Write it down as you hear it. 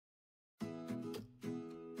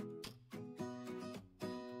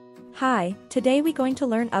Hi, today we going to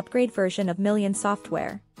learn upgrade version of Million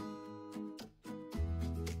software.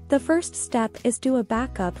 The first step is do a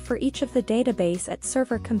backup for each of the database at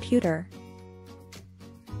server computer.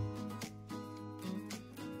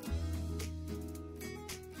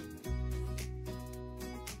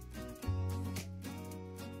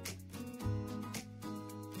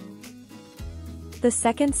 The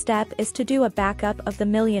second step is to do a backup of the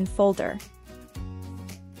Million folder.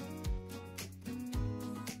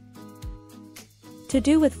 To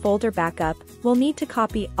do with folder backup, we'll need to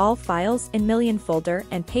copy all files in Million folder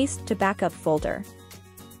and paste to backup folder.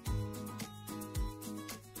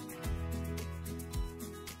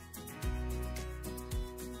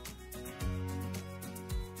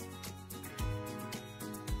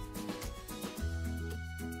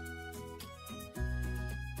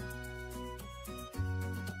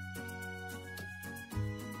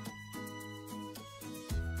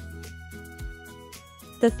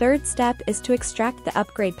 The third step is to extract the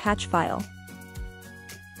upgrade patch file.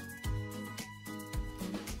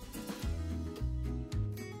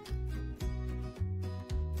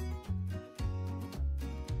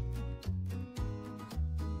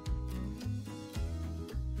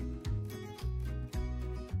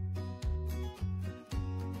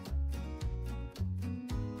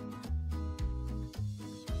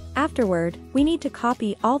 Afterward, we need to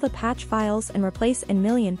copy all the patch files and replace in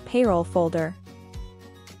Million Payroll folder.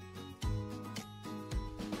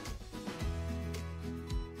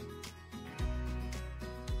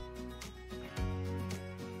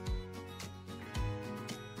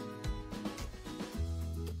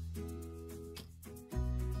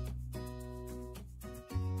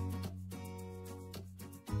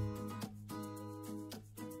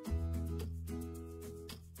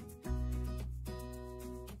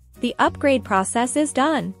 The upgrade process is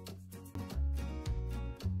done.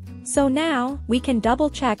 So now, we can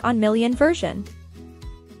double check on Million version.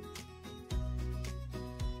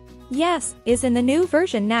 Yes, is in the new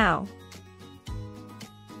version now.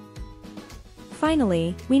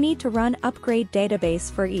 Finally, we need to run upgrade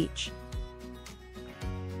database for each.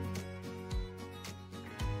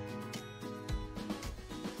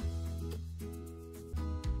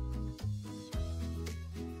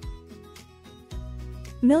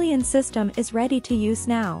 Million system is ready to use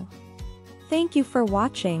now. Thank you for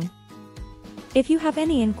watching. If you have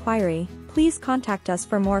any inquiry, please contact us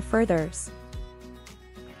for more furthers.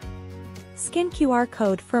 Scan QR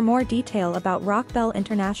code for more detail about Rockbell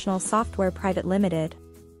International Software Private Limited.